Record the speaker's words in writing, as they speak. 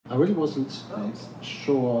I really wasn't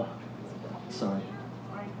sure. Sorry,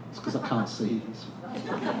 it's because I can't see.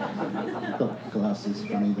 I've got glasses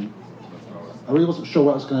for me then. I really wasn't sure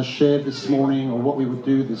what I was going to share this morning or what we would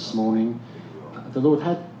do this morning. The Lord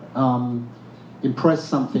had impressed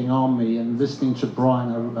something on me, and listening to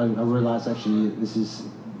Brian, I realised actually this is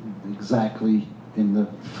exactly in the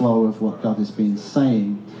flow of what God has been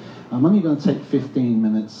saying. I'm only going to take 15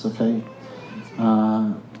 minutes, okay?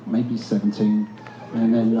 Maybe 17.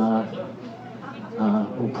 And then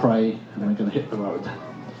we'll pray, and we're going to hit the road.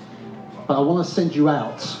 But I want to send you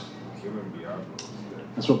out.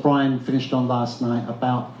 That's what Brian finished on last night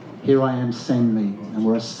about here I am, send me. And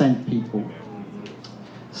we're a sent people.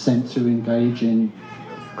 Sent to engage in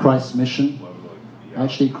Christ's mission.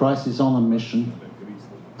 Actually, Christ is on a mission.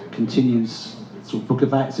 Continues. That's what the book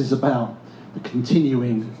of Acts is about. The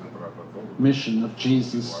continuing mission of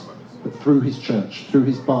Jesus, but through his church, through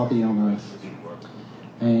his body on earth.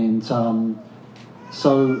 And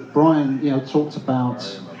so Brian, talked about,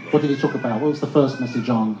 what did he talk about? What was the first message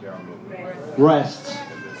on? Rest.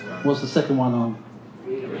 What was the second one on?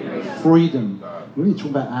 Freedom. We really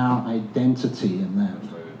talk about our identity in that.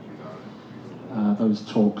 Those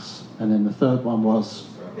talks. And then the third one was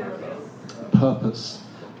purpose.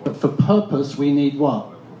 But for purpose, we need what?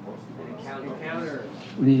 Encounter.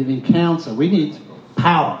 We need an encounter. We need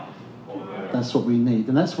power. That's what we need.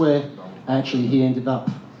 And that's where actually he ended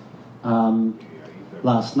up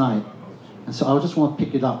last night. And so I just want to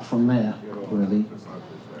pick it up from there, really.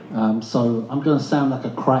 So I'm going to sound like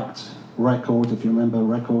a cracked record. If you remember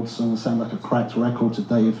records, I'm going to sound like a cracked record to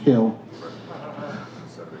Dave Hill,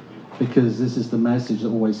 because this is the message that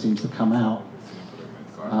always seems to come out,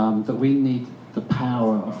 that we need the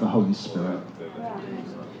power of the Holy Spirit.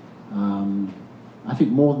 I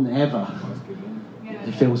think more than ever,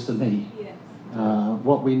 it feels to me,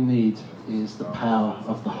 what we need is the power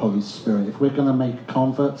of the Holy Spirit. If we're going to make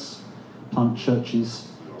converts, plant churches,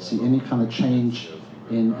 see any kind of change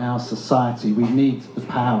in our society, we need the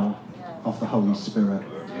power of the Holy Spirit.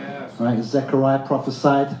 Right? As Zechariah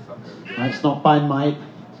prophesied, right? It's not by might,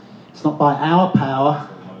 it's not by our power,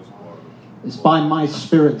 it's by my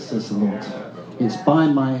Spirit, says the Lord. It's by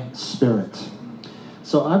my Spirit.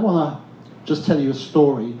 So I want to just tell you a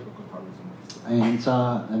story, and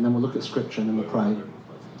then we'll look at Scripture and then we'll pray.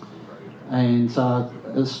 And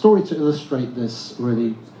a story to illustrate this,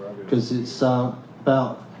 really, because it's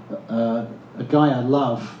about a guy I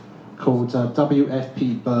love called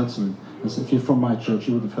W.F.P. Burton. And so if you're from my church,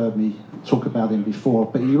 you would have heard me talk about him before,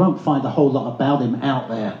 but you won't find a whole lot about him out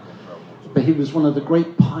there. But he was one of the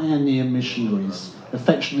great pioneer missionaries,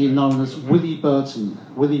 affectionately known as Willie Burton.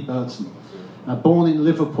 Willie Burton, born in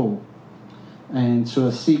Liverpool, and to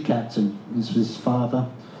a sea captain, this was his father.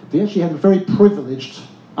 He actually had a very privileged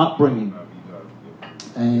upbringing,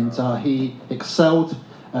 and he excelled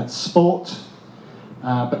at sport,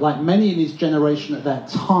 but like many in his generation at that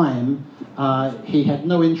time, he had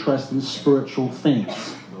no interest in spiritual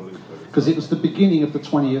things, because it was the beginning of the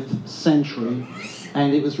 20th century,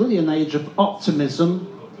 and it was really an age of optimism,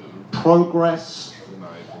 progress,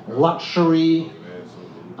 luxury,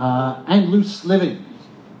 and loose living.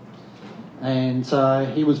 And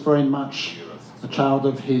he was very much a child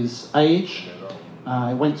of his age.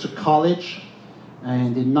 He went to college,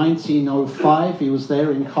 and in 1905 he was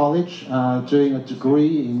there in college doing a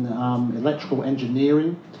degree in electrical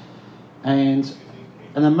engineering. And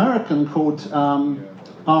an American called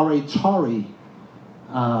R.A. Torrey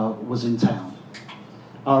was in town.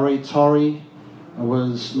 R.A. Torrey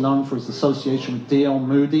was known for his association with D.L.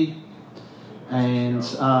 Moody, and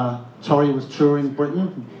Torrey was touring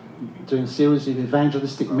Britain, doing a series of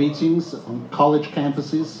evangelistic meetings on college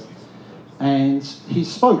campuses, and he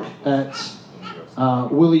spoke at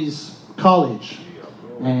Willie's college,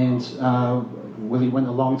 and Willie went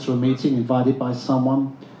along to a meeting invited by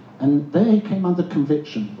someone, and there he came under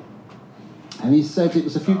conviction. And he said it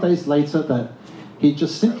was a few days later that he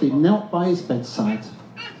just simply knelt by his bedside,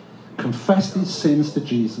 confessed his sins to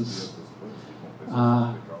Jesus,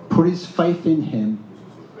 put his faith in him,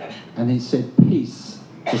 and he said peace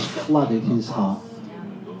just flooded his heart.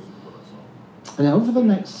 And over the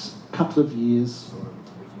next couple of years,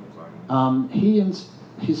 he and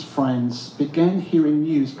his friends began hearing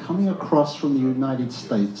news coming across from the United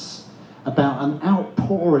States about an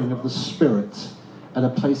outpouring of the Spirit at a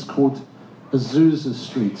place called Azusa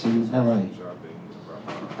Street in LA.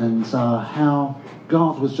 And how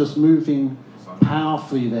God was just moving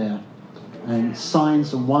powerfully there, and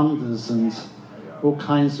signs and wonders and all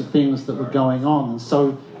kinds of things that were going on. And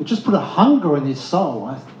so it just put a hunger in his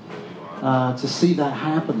soul to see that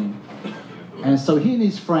happening. And so he and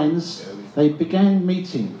his friends they began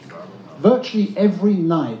meeting virtually every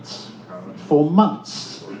night for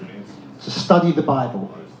months to study the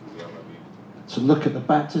Bible, to look at the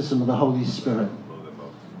baptism of the Holy Spirit,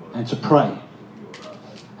 and to pray.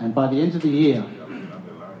 And by the end of the year,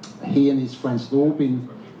 he and his friends had all been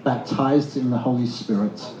baptized in the Holy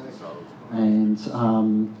Spirit. And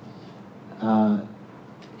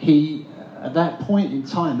he, at that point in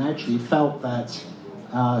time, actually felt that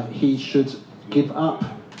he should give up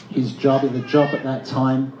his job at that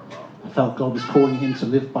time. I felt God was calling him to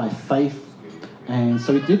live by faith. And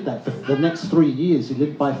so he did that. For the next 3 years, he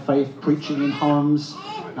lived by faith, preaching in homes,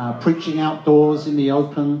 preaching outdoors in the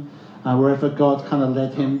open, wherever God kind of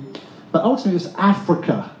led him. But ultimately, it was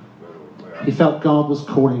Africa he felt God was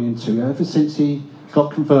calling him to. Ever since he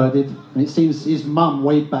got converted, and it seems his mum,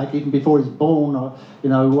 way back, even before he was born, or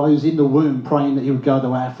while he was in the womb, praying that he would go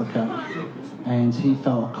to Africa. And he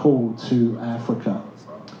felt a call to Africa.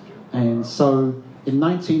 And so in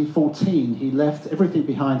 1914, he left everything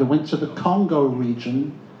behind and went to the Congo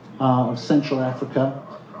region of Central Africa,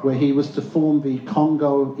 where he was to form the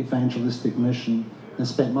Congo Evangelistic Mission and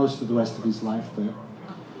spent most of the rest of his life there.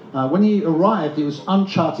 When he arrived, it was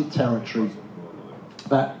uncharted territory,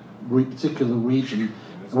 that particular region,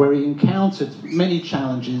 where he encountered many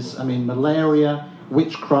challenges. I mean, malaria,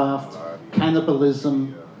 witchcraft,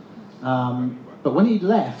 cannibalism. But when he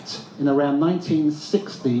left in around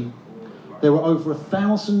 1960, there were over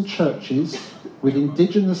 1,000 churches with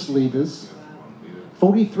indigenous leaders,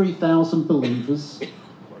 43,000 believers,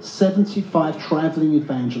 75 traveling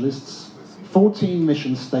evangelists, 14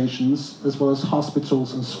 mission stations, as well as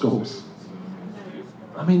hospitals and schools.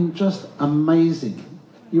 I mean, just amazing.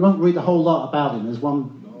 You won't read a whole lot about him. There's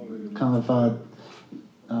one kind of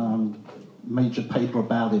major paper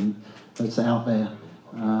about him that's out there.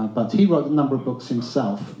 But he wrote a number of books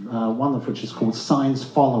himself, one of which is called Signs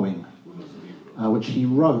Following, which he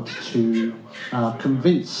wrote to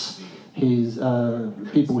convince his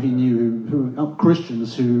people he knew, who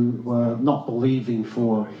Christians who were not believing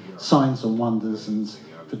for signs and wonders and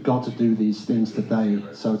for God to do these things today,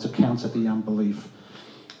 so to counter the unbelief.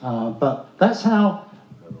 But that's how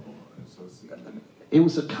it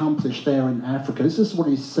was accomplished there in Africa. This is what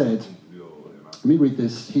he said. Let me read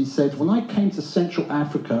this. He said, "When I came to Central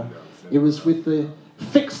Africa, it was with the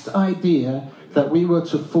fixed idea that we were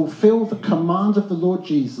to fulfill the command of the Lord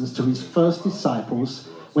Jesus to his first disciples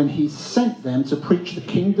when he sent them to preach the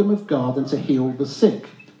kingdom of God and to heal the sick."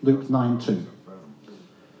 Luke 9:2.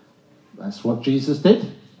 That's what Jesus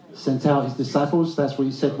did. Sent out his disciples. That's what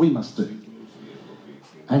he said we must do.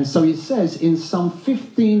 And so he says, in some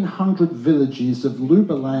 1,500 villages of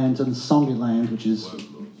Lubaland and Songaland, which is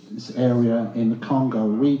this area in the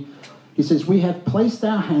Congo, he says, we have placed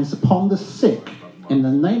our hands upon the sick in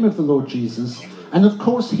the name of the Lord Jesus, and of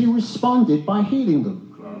course he responded by healing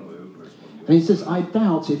them. And he says, I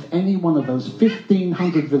doubt if any one of those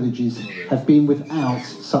 1,500 villages have been without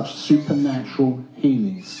such supernatural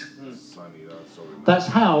healings. That's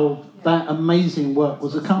how that amazing work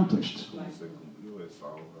was accomplished.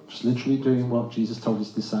 Just literally doing what Jesus told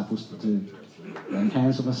his disciples to do. Laying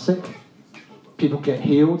hands on the sick, people get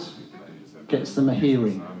healed, gets them a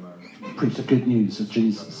hearing. Preach the good news of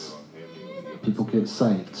Jesus. People get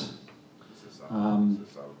saved.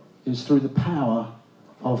 It's through the power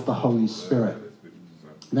of the Holy Spirit.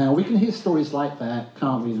 Now, we can hear stories like that,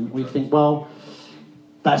 can't we? And we think, well,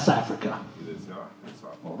 that's Africa.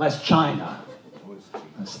 Or that's China.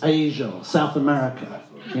 That's Asia or South America,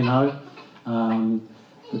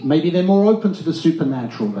 maybe they're more open to the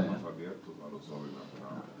supernatural there.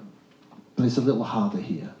 But it's a little harder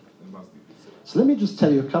here. So let me just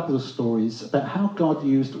tell you a couple of stories about how God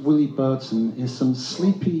used Willie Burton in some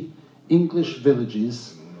sleepy English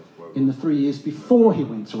villages in the 3 years before he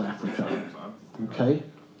went to Africa. Okay?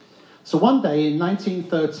 So one day in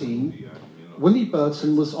 1913, Willie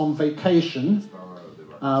Burton was on vacation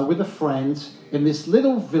with a friend in this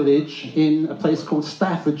little village in a place called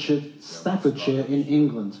Staffordshire in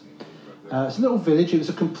England. It's a little village. He was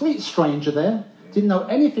a complete stranger there. Didn't know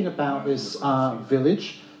anything about this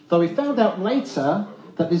village, though he found out later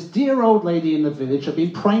that this dear old lady in the village had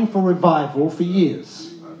been praying for revival for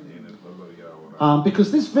years.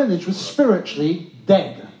 Because this village was spiritually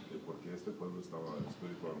dead.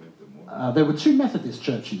 There were two Methodist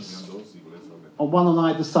churches, one on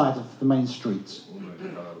either side of the main street.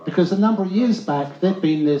 Because a number of years back, there'd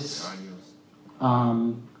been this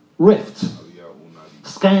rift,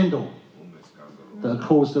 scandal, that had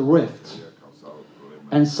caused a rift.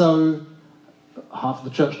 And so half of the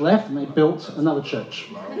church left, and they built another church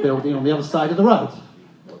building on the other side of the road.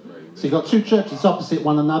 So you've got two churches opposite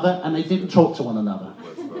one another, and they didn't talk to one another.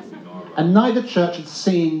 And neither church had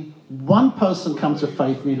seen one person come to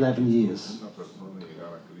faith in 11 years.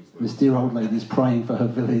 This dear old lady is praying for her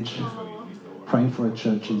village, praying for her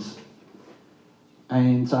churches.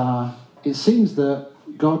 And it seems that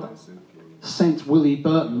God sent Willie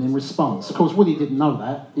Burton in response. Of course, Willie didn't know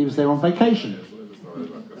that. He was there on vacation.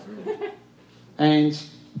 And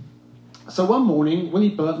so one morning, Willie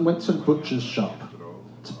Burton went to the butcher's shop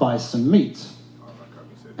to buy some meat.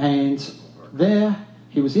 And there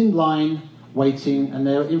he was in line waiting, and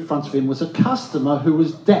there in front of him was a customer who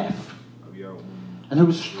was deaf and who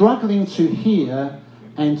was struggling to hear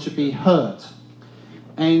and to be heard.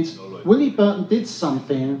 And Willie Burton did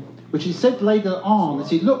something which he said later on, as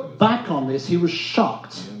he looked back on this, he was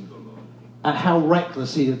shocked at how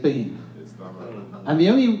reckless he had been. And the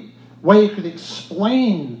only way he could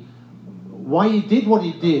explain why he did what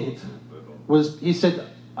he did was, he said,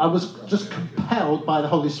 I was just compelled by the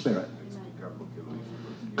Holy Spirit.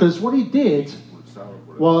 Because what he did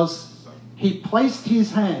was he placed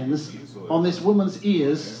his hands on this woman's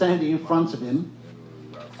ears standing in front of him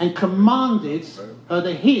and commanded her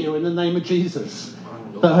to hear in the name of Jesus,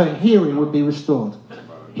 that her hearing would be restored.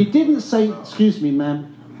 He didn't say, excuse me,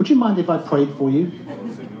 ma'am, would you mind if I prayed for you?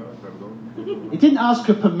 He didn't ask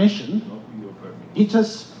her permission.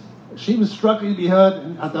 She was struggling to be heard,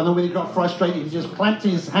 and I don't know when he got frustrated, he just clamped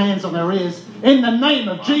his hands on her ears, in the name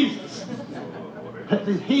of Jesus. Let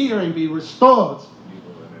the hearing be restored.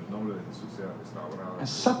 And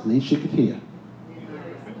suddenly she could hear.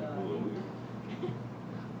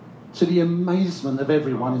 To the amazement of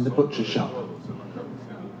everyone in the butcher shop.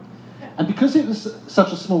 And because it was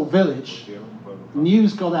such a small village,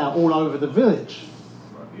 news got out all over the village.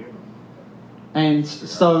 And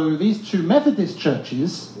so these two Methodist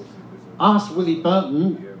churches asked Willie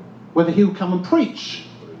Burton whether he would come and preach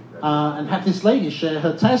and have this lady share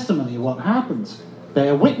her testimony of what happened,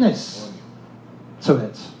 bear witness to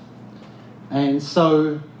it. And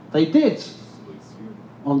so they did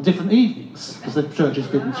on different evenings, because the churches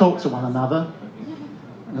didn't talk to one another.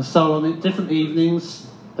 And so on different evenings,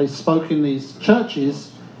 they spoke in these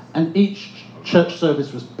churches, and each church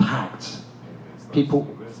service was packed. People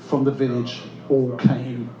from the village all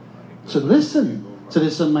came to listen to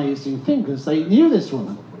this amazing thing, because they knew this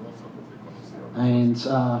woman. And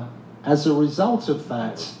as a result of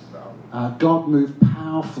that, God moved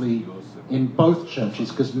powerfully in both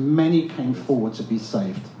churches, because many came forward to be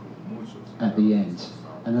saved at the end.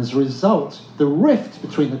 And as a result, the rift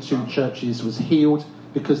between the two churches was healed,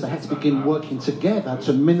 because they had to begin working together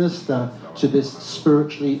to minister to this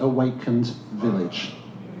spiritually awakened village.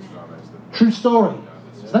 True story.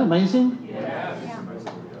 Is that amazing? Yeah.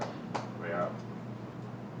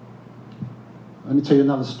 Let me tell you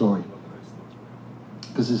another story.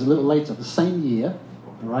 Because it's a little later, the same year,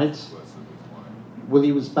 right?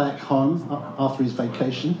 Willie was back home after his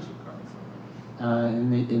vacation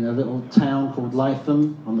in a little town called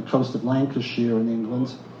Lytham on the coast of Lancashire in England,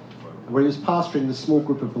 where he was pastoring this small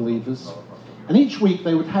group of believers. And each week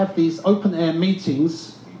they would have these open-air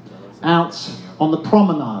meetings out on the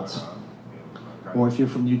promenade. Or if you're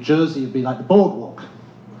from New Jersey, it'd be like the boardwalk.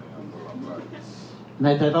 And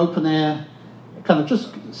they'd have open-air, kind of just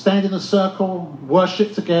stand in a circle,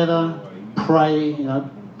 worship together, pray,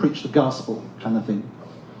 preach the gospel kind of thing.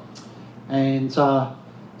 And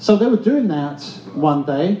so they were doing that one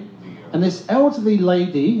day, and this elderly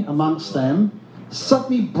lady amongst them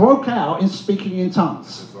suddenly broke out in speaking in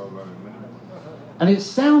tongues. And it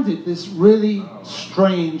sounded this really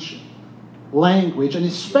strange language, and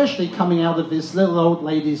especially coming out of this little old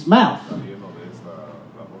lady's mouth.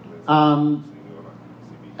 And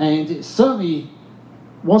it certainly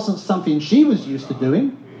wasn't something she was used to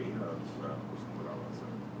doing.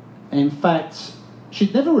 In fact,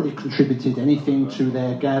 she'd never really contributed anything to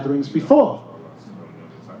their gatherings before.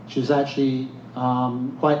 She was actually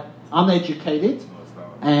quite uneducated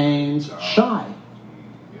and shy.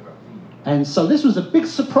 And so this was a big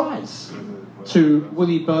surprise to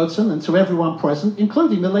Willie Burton and to everyone present,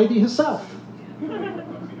 including the lady herself.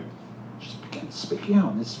 She began speaking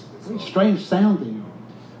out in this very strange sounding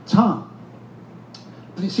tongue.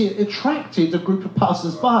 But you see, it attracted a group of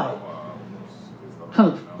passers-by,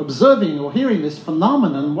 kind of observing or hearing this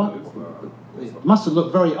phenomenon. It must have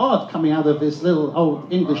looked very odd coming out of this little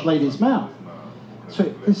old English lady's mouth. So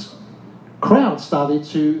this crowd started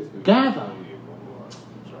to gather.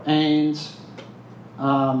 And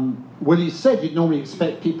Willie said you'd normally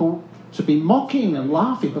expect people to be mocking and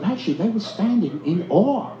laughing, but actually they were standing in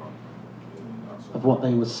awe of what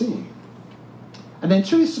they were seeing. And then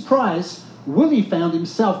to his surprise, Willie found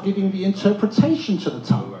himself giving the interpretation to the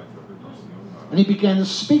tongue. And he began to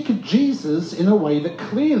speak of Jesus in a way that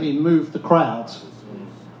clearly moved the crowd.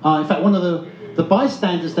 In fact, one of the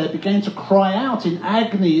bystanders there began to cry out in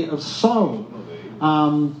agony of soul.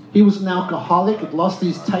 He was an alcoholic, had lost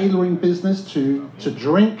his tailoring business to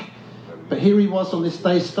drink. But here he was on this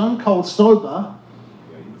day, stone cold sober,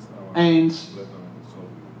 and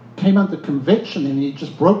came under conviction, and he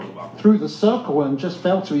just broke through the circle and just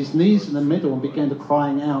fell to his knees in the middle and began to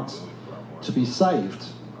crying out to be saved.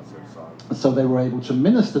 And so they were able to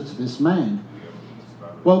minister to this man.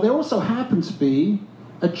 Well, there also happened to be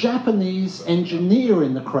a Japanese engineer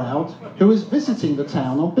in the crowd who was visiting the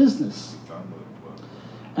town on business.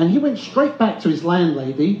 And he went straight back to his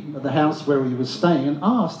landlady at the house where he was staying and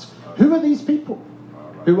asked, who are these people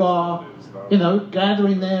who are,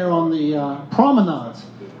 gathering there on the promenade?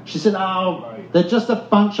 She said, they're just a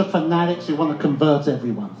bunch of fanatics who want to convert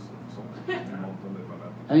everyone.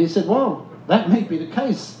 And he said, well, that may be the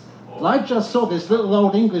case. But I just saw this little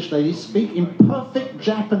old English lady speak in perfect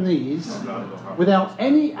Japanese without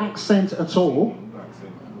any accent at all.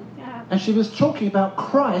 And she was talking about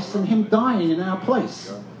Christ and him dying in our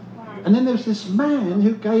place. And then there was this man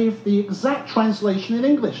who gave the exact translation in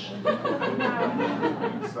English.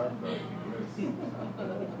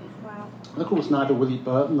 And of course, neither Willie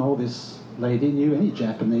Burton or this lady knew any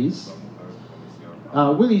Japanese.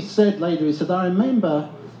 Willie said later, he said, I remember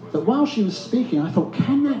that while she was speaking, I thought,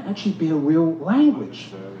 can that actually be a real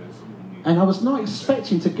language? And I was not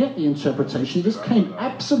expecting to get the interpretation. It just came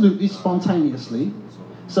absolutely spontaneously.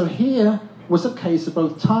 So here was a case of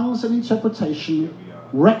both tongues and interpretation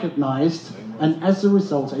recognized, and as a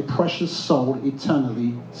result, a precious soul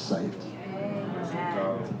eternally saved.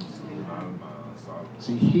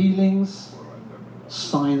 See, healings,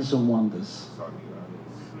 signs and wonders.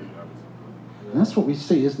 And that's what we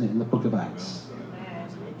see, isn't it, in the book of Acts?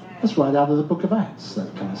 That's right out of the book of Acts,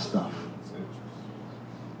 that kind of stuff.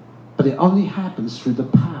 But it only happens through the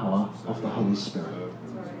power of the Holy Spirit.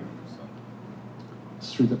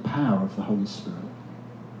 It's through the power of the Holy Spirit.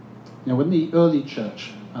 When the early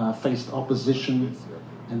church faced opposition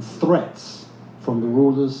and threats from the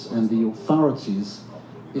rulers and the authorities,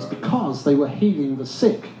 it's because they were healing the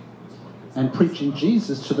sick and preaching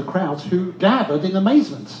Jesus to the crowds who gathered in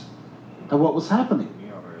amazement at what was happening.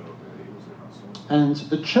 And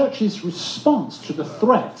the church's response to the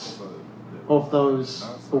threat of those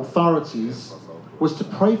authorities was to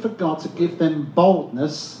pray for God to give them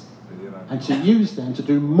boldness and to use them to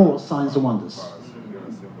do more signs and wonders.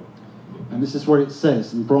 And this is what it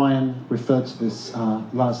says, and Brian referred to this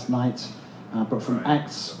last night, but from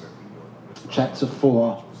Acts chapter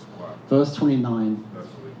 4, verse 29,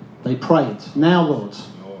 they prayed, now, Lord,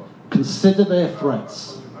 consider their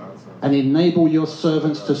threats and enable your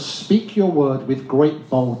servants to speak your word with great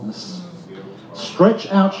boldness. Stretch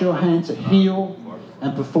out your hand to heal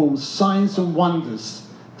and perform signs and wonders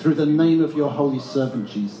through the name of your holy servant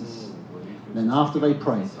Jesus. And then after they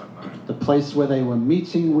prayed, the place where they were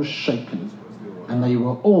meeting was shaken, and they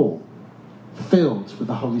were all filled with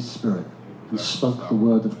the Holy Spirit and spoke the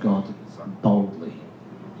word of God boldly.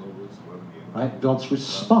 Right? God's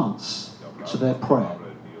response to their prayer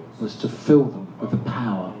was to fill them with the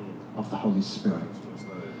power of the Holy Spirit.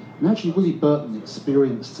 And actually, Willie Burton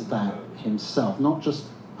experienced that himself, not just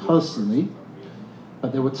personally,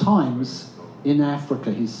 but there were times in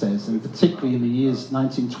Africa, he says, and particularly in the years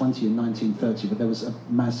 1920 and 1930, where there was a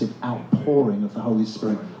massive outpouring of the Holy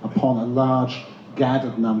Spirit upon a large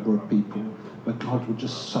gathered number of people, where God would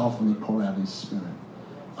just sovereignly pour out his Spirit.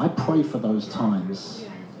 I pray for those times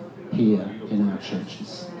here in our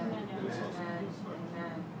churches.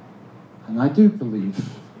 And I do believe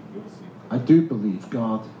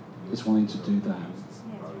God is wanting to do that.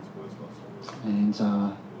 And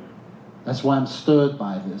that's why I'm stirred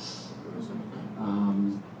by this.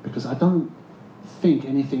 Because I don't think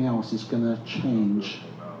anything else is going to change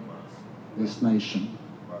this nation.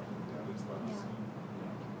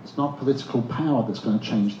 It's not political power that's going to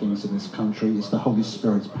change things in this country. It's the Holy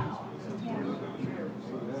Spirit's power.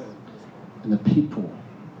 And the people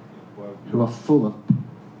who are full of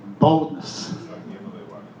boldness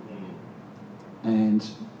and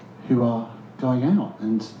who are going out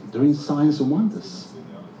and doing signs and wonders.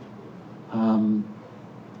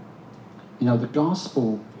 The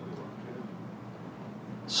gospel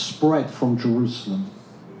spread from Jerusalem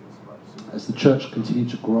as the church continued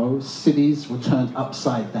to grow. Cities were turned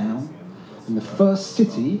upside down. And the first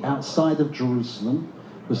city outside of Jerusalem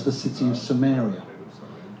was the city of Samaria.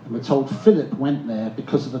 And we're told Philip went there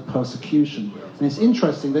because of the persecution. And it's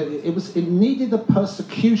interesting that it needed a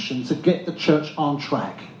persecution to get the church on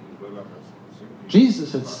track.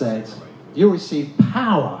 Jesus had said, you'll receive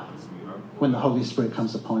power when the Holy Spirit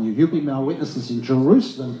comes upon you. You'll be my witnesses in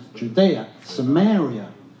Jerusalem, Judea,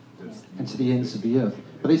 Samaria, and to the ends of the earth.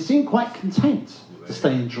 But they seem quite content to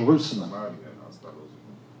stay in Jerusalem.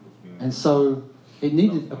 And so it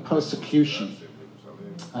needed a persecution.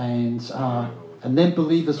 And then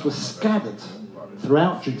believers were scattered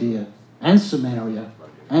throughout Judea and Samaria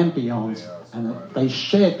and beyond. And they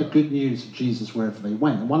shared the good news of Jesus wherever they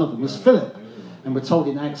went. And one of them was Philip. And we're told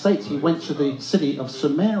in Acts 8 he went to the city of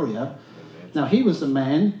Samaria. Now he was a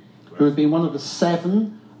man who had been one of the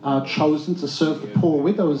 7 chosen to serve the poor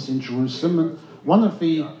widows in Jerusalem. And one of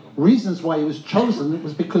the reasons why he was chosen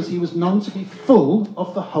was because he was known to be full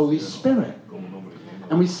of the Holy Spirit.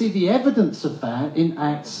 And we see the evidence of that in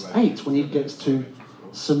Acts 8 when he gets to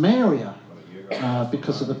Samaria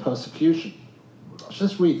because of the persecution. Let's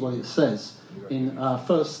just read what it says in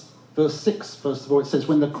verse 6. First of all, it says,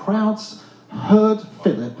 when the crowds heard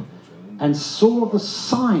Philip and saw the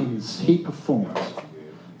signs he performed,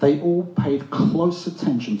 they all paid close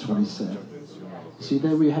attention to what he said. See,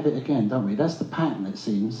 there we have it again, don't we? That's the pattern, it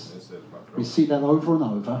seems. We see that over and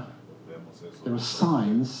over. There are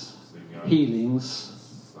signs,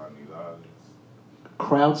 healings,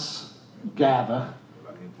 crowds gather,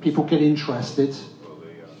 people get interested,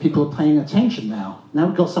 people are paying attention now. Now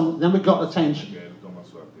we've got attention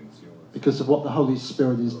because of what the Holy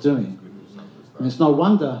Spirit is doing. And it's no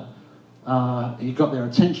wonder he got their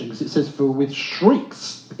attention, because it says, for with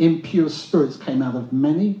shrieks impure spirits came out of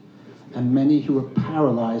many, and many who were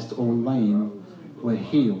paralyzed or lame were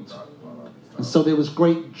healed. And so there was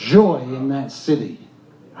great joy in that city.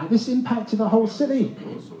 Right? This impacted the whole city.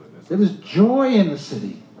 There was joy in the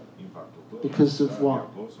city because of what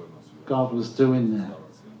God was doing there.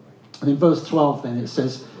 And in verse 12 then it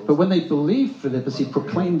says, but when they believed Philip as he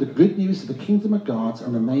proclaimed the good news of the kingdom of God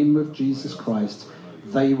in the name of Jesus Christ,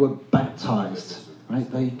 they were baptized. Right?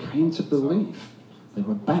 They came to believe. They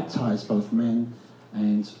were baptized, both men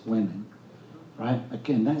and women. Right?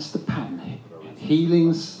 Again, that's the pattern.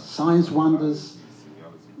 Healings, signs, wonders,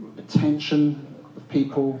 attention of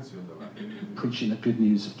people, preaching the good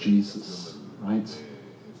news of Jesus. Right?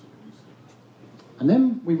 And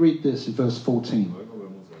then we read this in verse 14.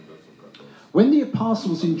 When the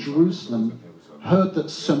apostles in Jerusalem heard that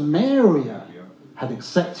Samaria had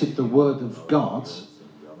accepted the word of God,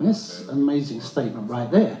 that's an amazing statement right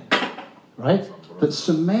there, right? That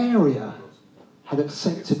Samaria had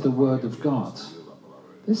accepted the word of God.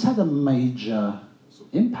 This had a major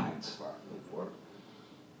impact.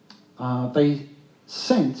 They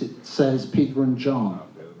sent, it says, Peter and John,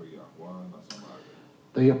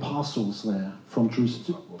 the apostles there from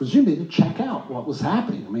Jerusalem, presumably to check out what was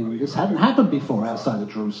happening. I mean, this hadn't happened before outside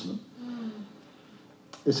of Jerusalem.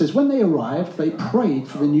 It says, when they arrived, they prayed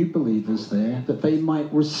for the new believers there that they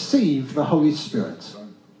might receive the Holy Spirit,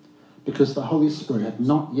 because the Holy Spirit had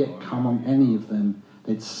not yet come on any of them.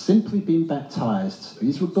 They'd simply been baptized.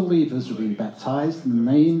 These were believers who had been baptized in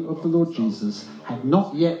the name of the Lord Jesus, had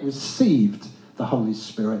not yet received the Holy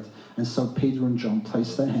Spirit. And so Peter and John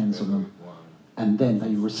placed their hands on them, and then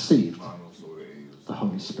they received the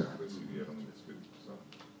Holy Spirit.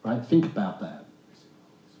 Right? Think about that.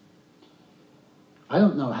 I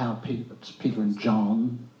don't know how Peter and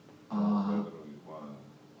John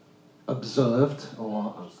observed,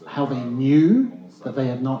 or how they knew that they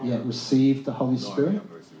had not yet received the Holy Spirit.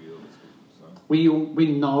 We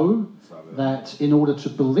know that in order to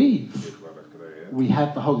believe, we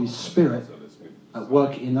have the Holy Spirit at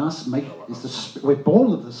work in us. We're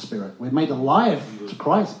born of the Spirit. We're made alive to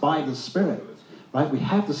Christ by the Spirit. Right? We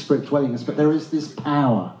have the Spirit dwelling in us, but there is this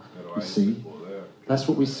power, you see. That's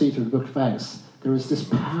what we see through the book of Acts. There is this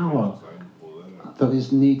power that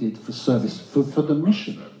is needed for service, for the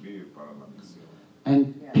mission.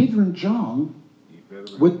 And Peter and John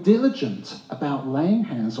were diligent about laying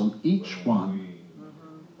hands on each one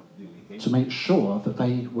to make sure that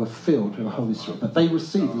they were filled with the Holy Spirit, that they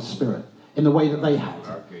received the Spirit in the way that they had,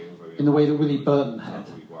 in the way that Willie Burton had.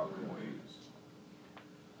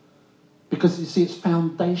 Because, you see, it's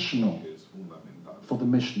foundational for the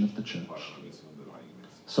mission of the church.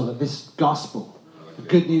 So that this gospel, the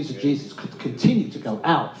good news of Jesus, could continue to go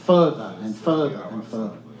out further and further and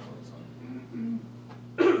further.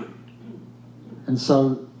 And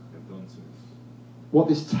so, what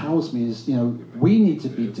this tells me is, we need to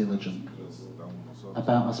be diligent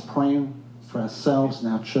about us praying for ourselves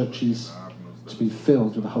and our churches to be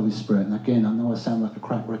filled with the Holy Spirit. And again, I know I sound like a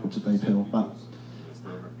crack record to Dave Hill, but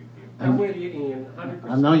I'm with you, Ian, 100%.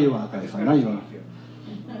 I know you are, Dave. I know you are.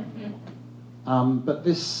 But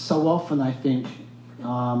this, so often, I think,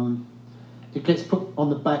 it gets put on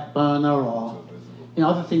the back burner, or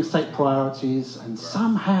other things take priorities, and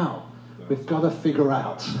somehow we've got to figure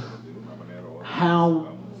out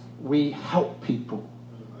how we help people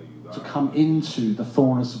to come into the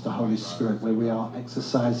fullness of the Holy Spirit, where we are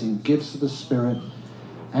exercising gifts of the Spirit,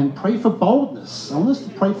 and pray for boldness. I want us to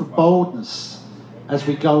pray for boldness as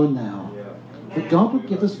we go now. That God would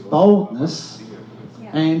give us boldness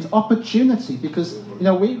and opportunity, because, you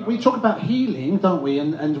know, we talk about healing, don't we?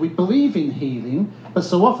 And we believe in healing, but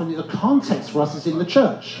so often the context for us is in the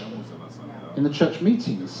church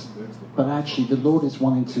meetings. But actually the Lord is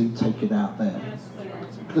wanting to take it out there,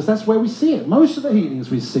 because that's where we see it. Most of the healings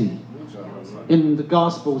we see in the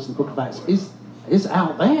Gospels and the book of Acts is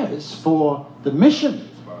out there. It's for the mission.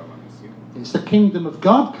 It's the kingdom of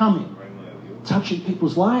God coming, touching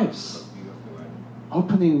people's lives,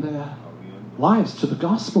 opening their lives to the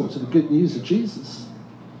gospel, to the good news of Jesus.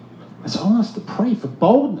 And so I want us to pray for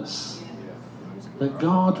boldness, that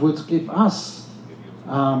God would give us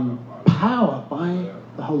power by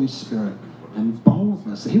the Holy Spirit, and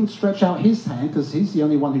boldness, that he would stretch out his hand, because he's the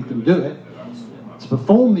only one who can do it, to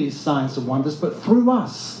perform these signs and wonders, but through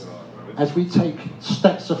us, as we take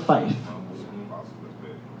steps of faith,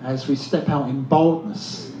 as we step out in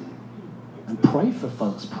boldness and pray for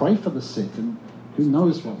folks, pray for the sick, and who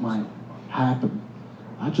knows what might happen.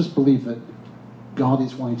 I just believe that God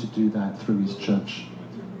is wanting to do that through his church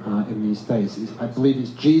in these days. I believe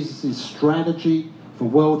it's Jesus' strategy for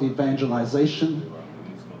world evangelization,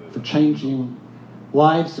 for changing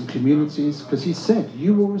lives and communities, because he said,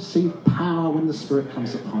 you will receive power when the Spirit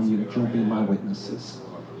comes upon you, that you'll be my witnesses.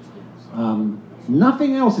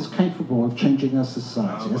 Nothing else is capable of changing our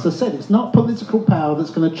society. As I said, it's not political power that's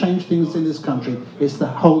going to change things in this country. It's the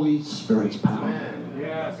Holy Spirit's power.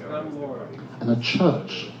 And a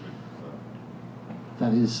church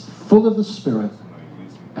that is full of the Spirit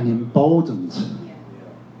and emboldened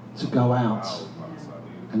to go out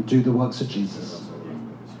and do the works of Jesus.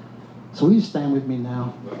 So will you stand with me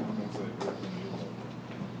now?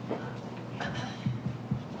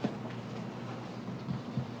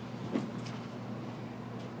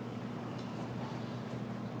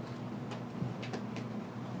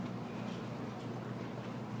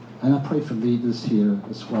 And I pray for leaders here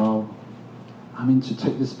as well. I mean, to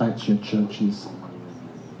take this back to your churches.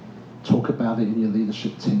 Talk about it in your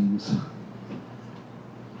leadership teams.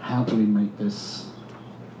 How do we make this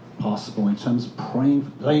possible in terms of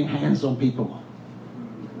praying, laying hands on people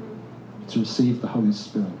to receive the Holy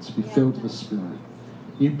Spirit, to be filled with the Spirit?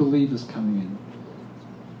 New believers coming in.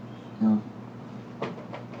 You know,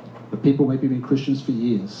 the people maybe been Christians for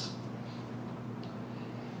years.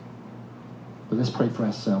 But let's pray for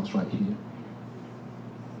ourselves right here.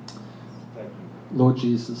 Lord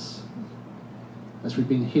Jesus, as we've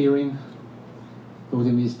been hearing, Lord,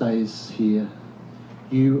 in these days here,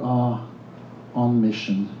 you are on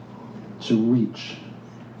mission to reach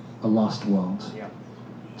a lost world,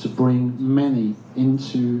 to bring many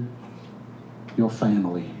into your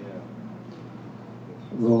family.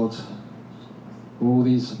 Lord, all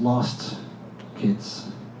these lost kids,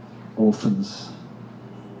 orphans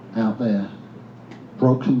out there,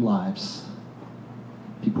 broken lives,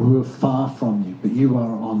 people who are far from you, but you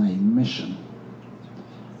are on a mission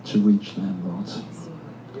to reach them, Lord.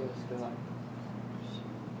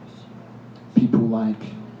 People like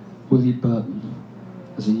Willie Burton,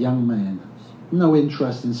 as a young man, no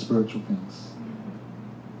interest in spiritual things,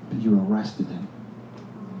 but you arrested him.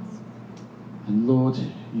 And Lord,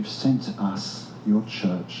 you've sent us, your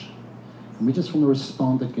church, and we just want to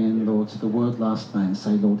respond again, Lord, to the word last night and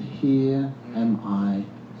say, Lord, here am I,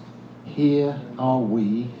 here are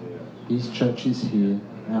we, these churches here,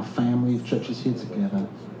 our family of churches here together.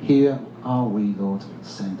 Here are we, Lord,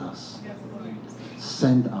 send us.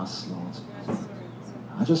 Send us, Lord.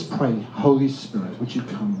 I just pray, Holy Spirit, would you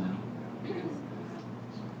come now?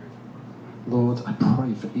 Lord, I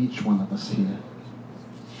pray for each one of us here.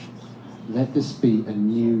 Let this be a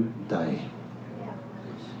new day.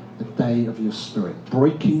 The day of your Spirit,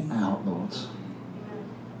 breaking out, Lord.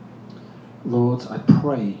 Lord, I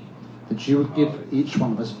pray that you would give each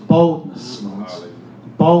one of us boldness, Lord.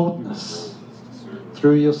 Boldness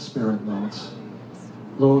through your Spirit, Lord.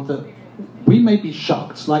 Lord, that we may be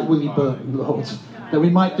shocked, like Willie Burton, Lord, that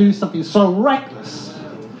we might do something so reckless.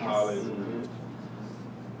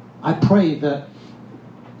 I pray that,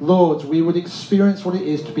 Lord, we would experience what it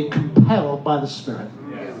is to be compelled by the Spirit.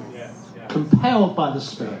 Compelled by the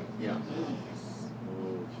Spirit.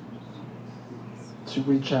 To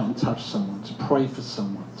reach out and touch someone, to pray for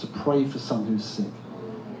someone, to pray for someone who's sick.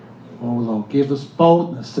 Oh, Lord, give us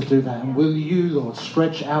boldness to do that. And will you, Lord,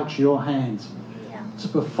 stretch out your hand to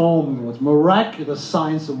perform, Lord, miraculous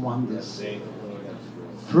signs and wonders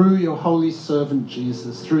through your holy servant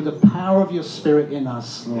Jesus, through the power of your Spirit in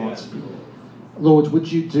us, Lord. Lord, would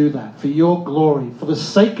you do that for your glory, for the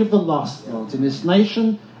sake of the lost, Lord, in this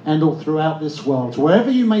nation and all throughout this world. Wherever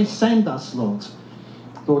you may send us, Lord.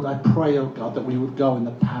 Lord, I pray, oh God, that we would go in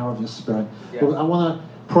the power of your Spirit. Lord, I want to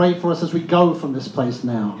pray for us as we go from this place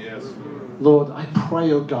now. Lord, I pray,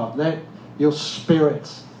 oh God, let your Spirit,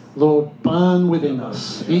 Lord, burn within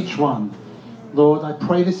us, each one. Lord, I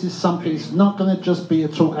pray this is something, it's not going to just be a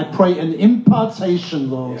talk. I pray an impartation,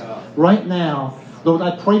 Lord, right now. Lord,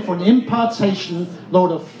 I pray for an impartation,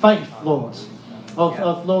 Lord, of faith, Lord.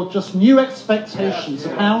 Of Lord, just new expectations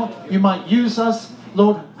of how you might use us,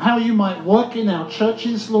 Lord, how you might work in our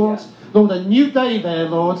churches, Lord. Lord, a new day there,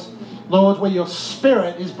 Lord. Lord, where your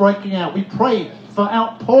Spirit is breaking out. We pray for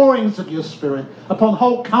outpourings of your Spirit upon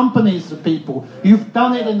whole companies of people. You've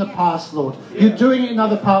done it in the past, Lord. You're doing it in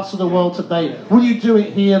other parts of the world today. Will you do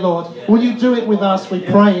it here, Lord? Will you do it with us, we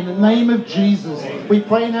pray, in the name of Jesus. We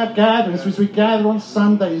pray in our gatherings as we gather on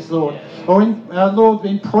Sundays, Lord, or in, Lord,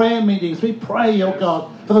 in prayer meetings. We pray, oh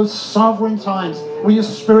God, for those sovereign times where your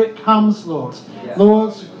Spirit comes, Lord.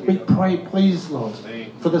 Lord, we pray, please, Lord,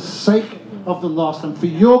 for the sake of the lost and for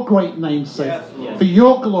your great name's sake, for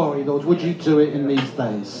your glory, Lord, would you do it in these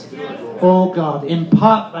days? Oh God,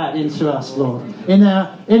 impart that into us, Lord, in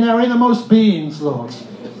our innermost beings, Lord,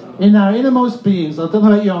 in our innermost beings. I don't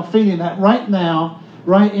know about you, I'm feeling that right now,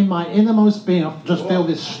 right in my innermost being. I just feel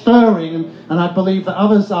this stirring, and I believe that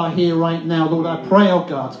others are here right now. Lord, I pray, oh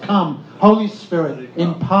God, come, Holy Spirit,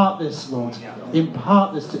 impart this, Lord,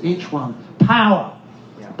 impart this to each one. Power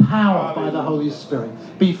by the Holy Spirit.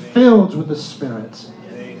 Be filled with the Spirit.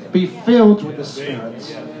 Be filled with the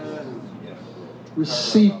Spirit.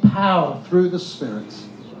 Receive power through the Spirit.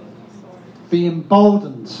 Be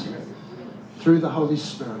emboldened through the Holy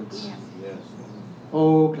Spirit.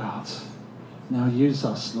 Oh God, now use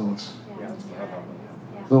us, Lord.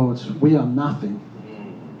 Lord, we are nothing.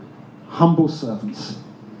 Humble servants.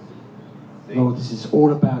 Lord, this is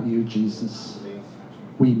all about you, Jesus.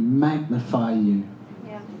 We magnify you.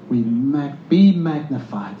 Be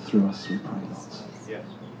magnified through us, we pray, Lord.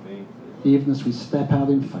 Even as we step out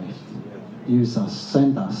in faith, use us,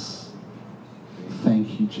 send us.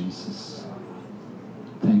 Thank you, Jesus.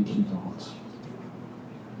 Thank you, Lord.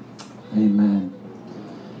 Amen.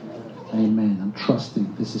 Amen. I'm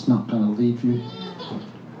trusting this is not going to leave you.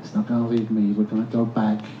 It's not going to leave me. We're going to go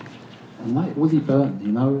back. And like Willie Burton,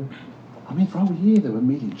 you know, I mean, for over a year they were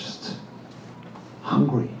meeting just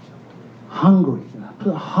hungry.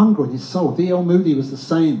 Put a hunger in his soul. D.L. Moody was the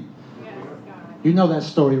same. You know that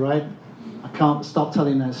story, right? I can't stop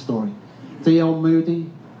telling that story. D.L. Moody,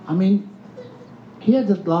 I mean, he had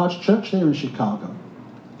a large church there in Chicago.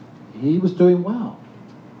 He was doing well.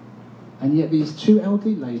 And yet these two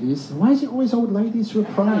elderly ladies, why is it always old ladies who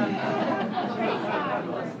are praying?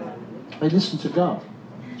 They listen to God.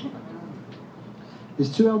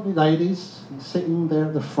 These two elderly ladies sitting there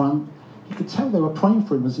at the front, you could tell they were praying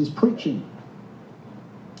for him as he's preaching.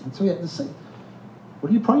 And so he had to say, what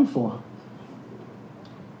are you praying for?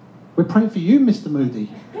 We're praying for you, Mr. Moody.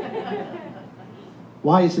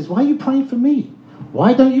 Why? He says, why are you praying for me?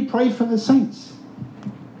 Why don't you pray for the saints?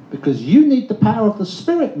 Because you need the power of the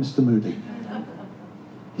Spirit, Mr. Moody.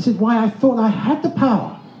 He said, why? I thought I had the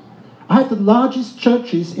power. I had the largest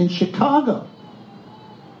churches in Chicago.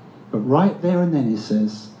 But right there and then, he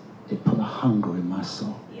says, it put a hunger in my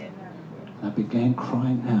soul. And I began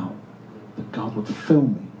crying out that God would fill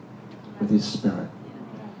me with his Spirit.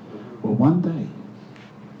 Well, one day,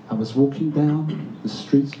 I was walking down the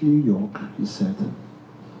streets of New York, he said,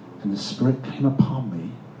 and the Spirit came upon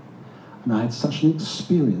me, and I had such an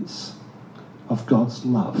experience of God's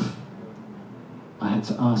love, I had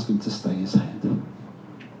to ask him to stay his hand.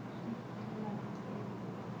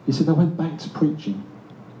 He said, I went back to preaching.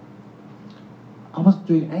 I wasn't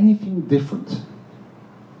doing anything different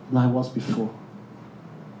than I was before.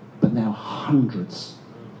 But now hundreds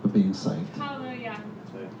were being saved. Hallelujah.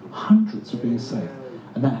 Hundreds were being saved.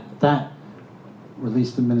 And that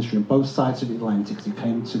released the ministry on both sides of the Atlantic. He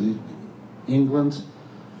came to England.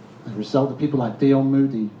 The result of people like D.L.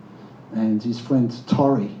 Moody and his friend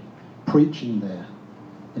Torrey preaching there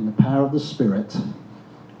in the power of the Spirit.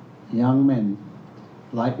 Young men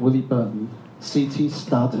like Willie Burton, C.T.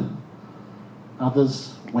 Studd,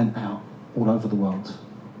 others went out all over the world.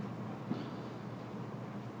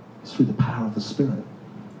 It's through the power of the Spirit.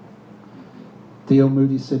 D.L.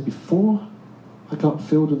 Moody said, before I got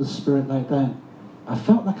filled with the Spirit like that, I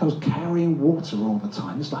felt like I was carrying water all the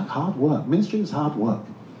time. It's like hard work. Ministry is hard work.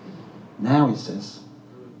 Now, he says,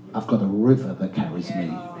 I've got a river that carries me.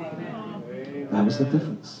 That was the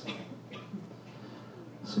difference.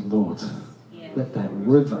 So Lord, let that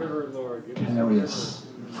river carry us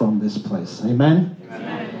from this place. Amen?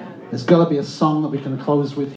 There's got to be a song that we can close with.